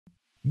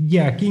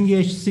Yeah, king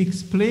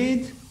h6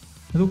 played.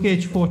 Rook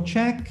h4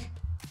 check.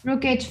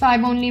 Rook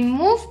h5 only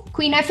move.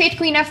 Queen f8,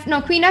 queen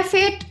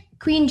f8,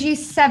 queen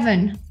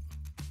g7.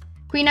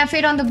 Queen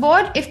f8 on the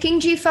board. If king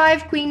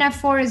g5, queen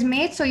f4 is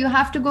mate, so you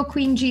have to go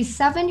queen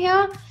g7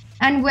 here.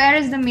 And where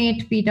is the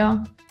mate,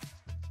 Peter?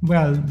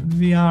 Well,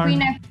 we are...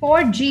 Queen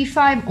f4,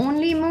 g5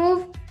 only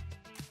move.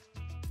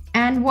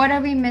 And what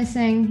are we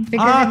missing?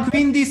 Because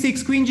queen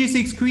d6, queen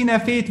g6, queen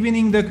f8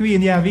 winning the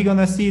queen. Yeah, we're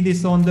gonna see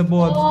this on the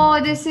board. Oh,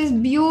 this is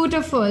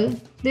beautiful.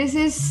 This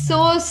is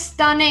so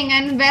stunning.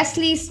 And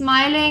Wesley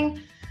smiling.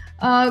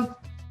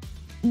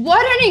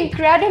 What an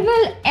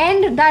incredible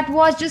end that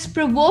was, just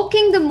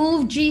provoking the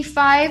move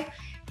g5,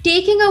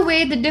 taking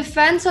away the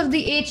defense of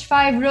the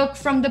h5 rook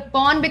from the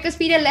pawn. Because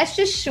Peter, let's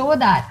just show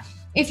that.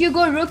 If you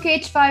go rook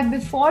h5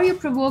 before you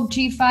provoke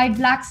g5,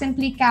 black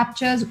simply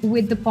captures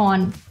with the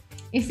pawn.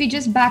 If we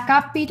just back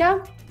up,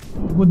 Peter.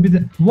 Would be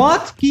the...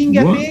 What? King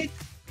f8?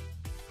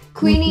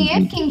 Queen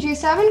e8, king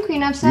g7,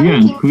 queen f7. Yeah,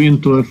 and queen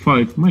to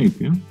f5 mate,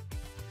 yeah?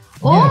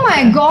 Oh yeah.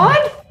 My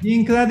god!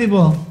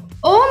 Incredible.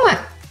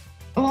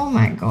 Oh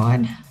my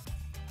god.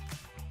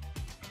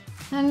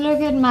 And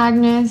look at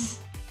Magnus.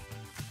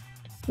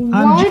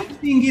 I'm just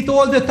seeing it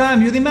all the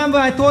time. You remember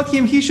I told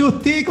him he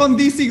should take on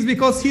d6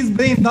 because his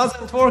brain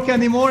doesn't work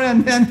anymore,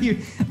 and then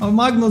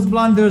Magnus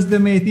blunders the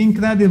mate.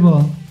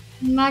 Incredible.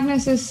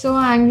 Magnus is so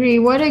angry.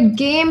 What a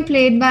game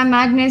played by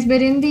Magnus,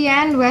 but in the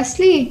end,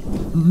 Wesley.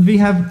 We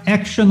have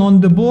action on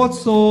the board,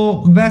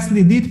 so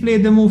Wesley did play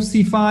the move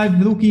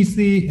c5, rook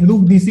e3,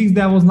 rook d6,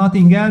 there was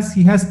nothing else.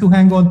 He has to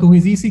hang on to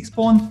his e6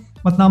 pawn,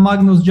 but now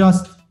Magnus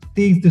just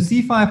takes the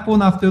c5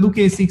 pawn. After rook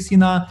a6, he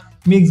now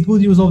makes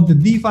good use of the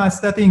d5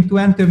 setting to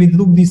enter with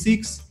rook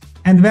d6,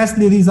 and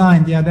Wesley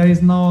resigned. Yeah, there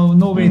is no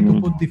way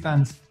to put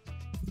defense.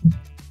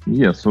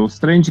 Yeah, so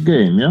strange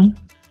game, yeah?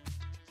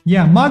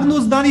 Yeah,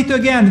 Magnus done it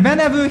again.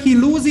 Whenever he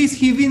loses,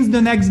 he wins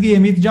the next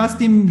game. It's just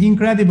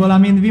incredible. I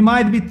mean, we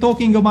might be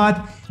talking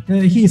about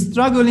he's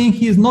struggling,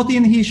 he's not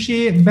in his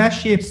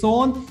best shape, so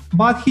on,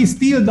 but he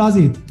still does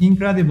it.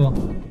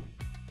 Incredible.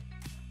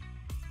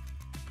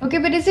 Okay,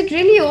 but is it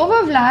really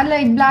over, Vlad?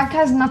 Like, black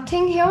has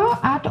nothing here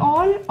at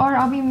all? Or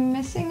are we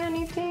missing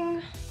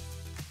anything?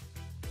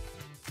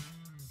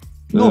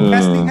 No,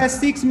 Wesley has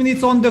 6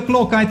 minutes on the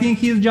clock. I think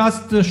he's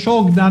just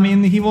shocked. I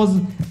mean, he was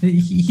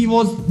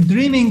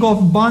dreaming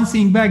of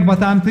bouncing back,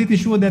 but I'm pretty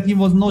sure that he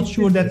was not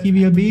sure that he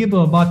will be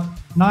able. But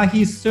now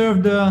he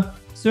served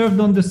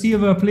on the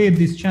silver plate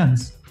this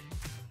chance.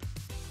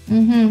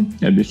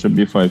 Yeah, bishop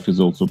b5 is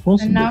also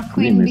possible. And now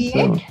queen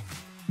b8.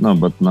 No,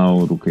 but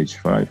now rook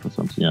h5 or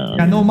something.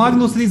 Yeah. No,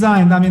 Magnus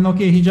resigned. I mean,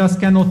 okay, he just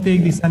cannot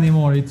take this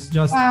anymore. It's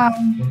just...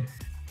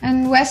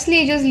 And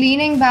Wesley just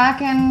leaning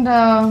back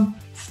and...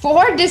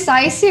 4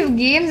 decisive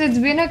games. It's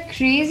been a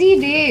crazy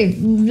day.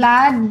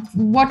 Vlad,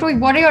 what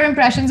are your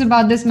impressions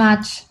about this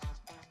match?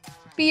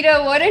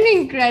 Peter, what an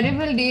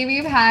incredible day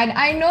we've had.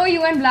 I know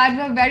you and Vlad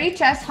were very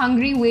chess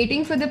hungry,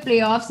 waiting for the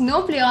playoffs.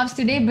 No playoffs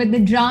today, but the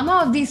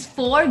drama of these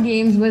 4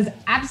 games was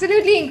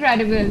absolutely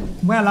incredible.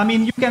 Well, I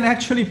mean, you can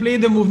actually play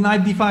the move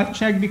knight d5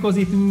 check because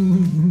it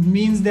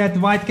means that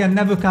white can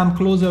never come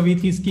closer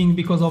with his king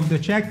because of the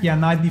check. Yeah,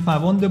 knight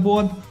d5 on the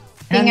board.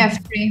 King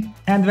f3.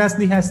 And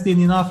Wesley has still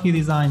enough, he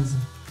resigns.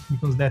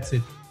 Because that's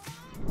it.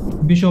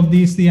 Bishop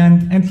d3,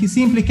 and he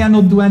simply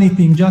cannot do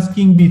anything, just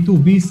king b2,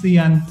 b3,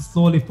 and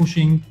slowly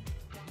pushing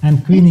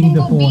and queening the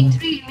pawn.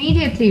 b3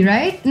 immediately,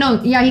 right?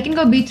 No, yeah, he can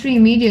go b3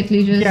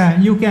 immediately. Just... Yeah,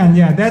 you can,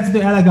 yeah, that's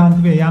the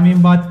elegant way. I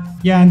mean, but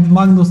yeah, and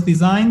Magnus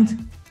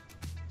resigned.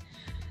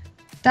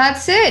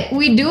 That's it.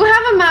 We do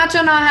have a match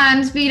on our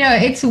hands, Peter.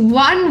 It's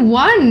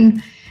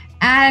 1-1.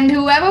 And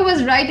whoever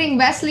was writing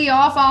Wesley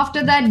off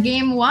after that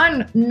game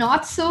 1,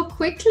 not so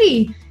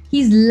quickly.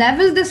 He's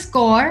leveled the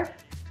score.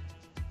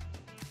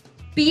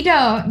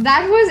 Peter,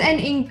 that was an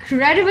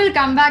incredible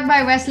comeback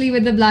by Wesley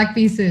with the black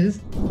pieces.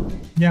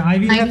 Yeah, I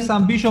will have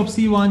some bishop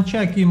c1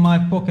 check in my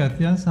pocket,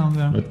 yeah,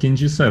 somewhere. But king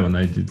g7,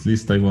 at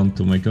least I want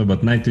to make it.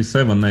 But knight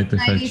e7, knight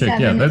e5 check.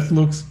 Yeah, that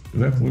looks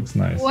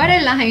nice. What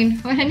a line!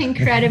 What an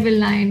incredible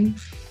line!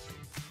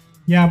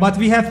 Yeah, but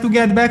we have to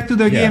get back to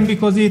the game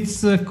because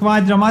it's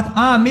quite dramatic.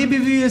 Maybe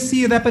we will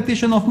see a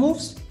repetition of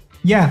moves.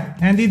 Yeah,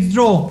 and it's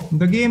draw.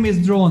 The game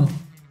is drawn.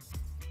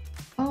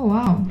 Oh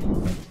wow.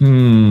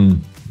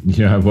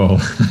 Yeah, well,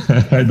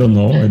 I don't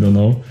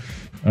know.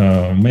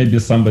 Maybe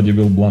somebody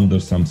will blunder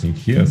something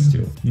here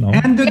still. No.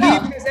 And the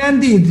game is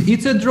ended.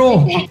 It's a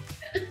draw.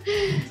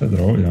 It's a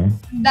draw, yeah.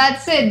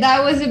 That's it.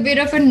 That was a bit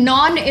of a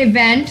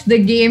non-event, the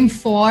game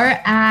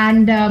 4.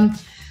 And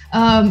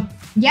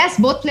yes,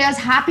 both players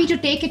happy to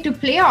take it to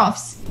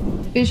playoffs.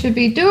 Bishop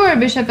e2 or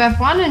bishop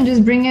f1 and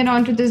just bring it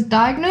onto this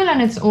diagonal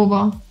and it's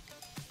over.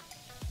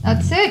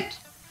 That's it.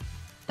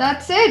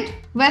 That's it.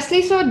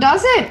 Wesley so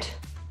does it.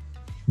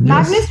 Yes.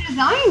 Magnus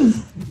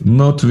resigns.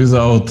 Not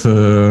without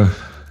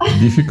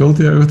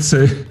difficulty, I would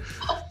say.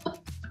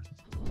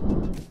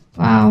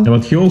 Wow.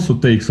 But he also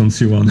takes on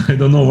c1. I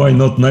don't know why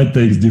not knight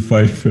takes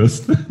d5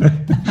 first.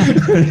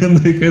 And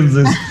they have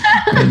this.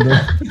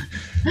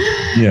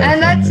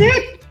 And that's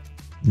it.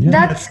 Yeah,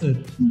 that's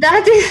it.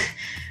 That is.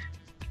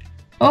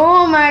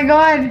 Oh my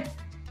God.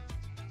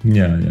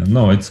 Yeah.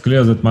 No, it's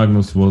clear that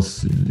Magnus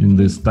was in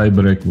this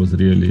tiebreak was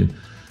really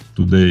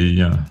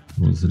today,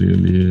 was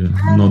really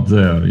not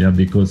there. Yeah,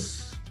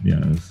 because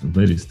it's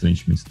very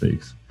strange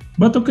mistakes.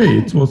 But okay,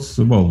 it was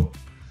well.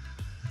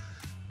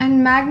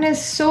 And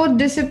Magnus so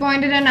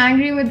disappointed and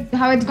angry with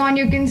how it's gone.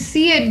 You can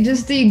see it,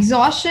 just the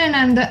exhaustion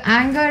and the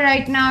anger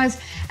right now.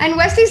 And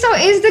Wesley so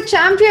is the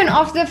champion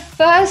of the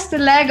first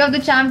leg of the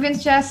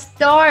Champions Chess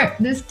Tour,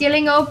 the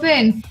Skilling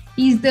Open.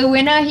 He's the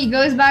winner. He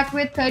goes back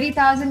with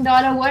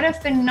 $30,000. What a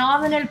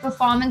phenomenal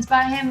performance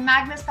by him.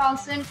 Magnus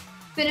Carlsen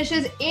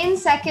finishes in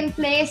second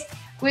place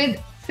with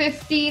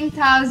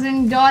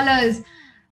 $15,000.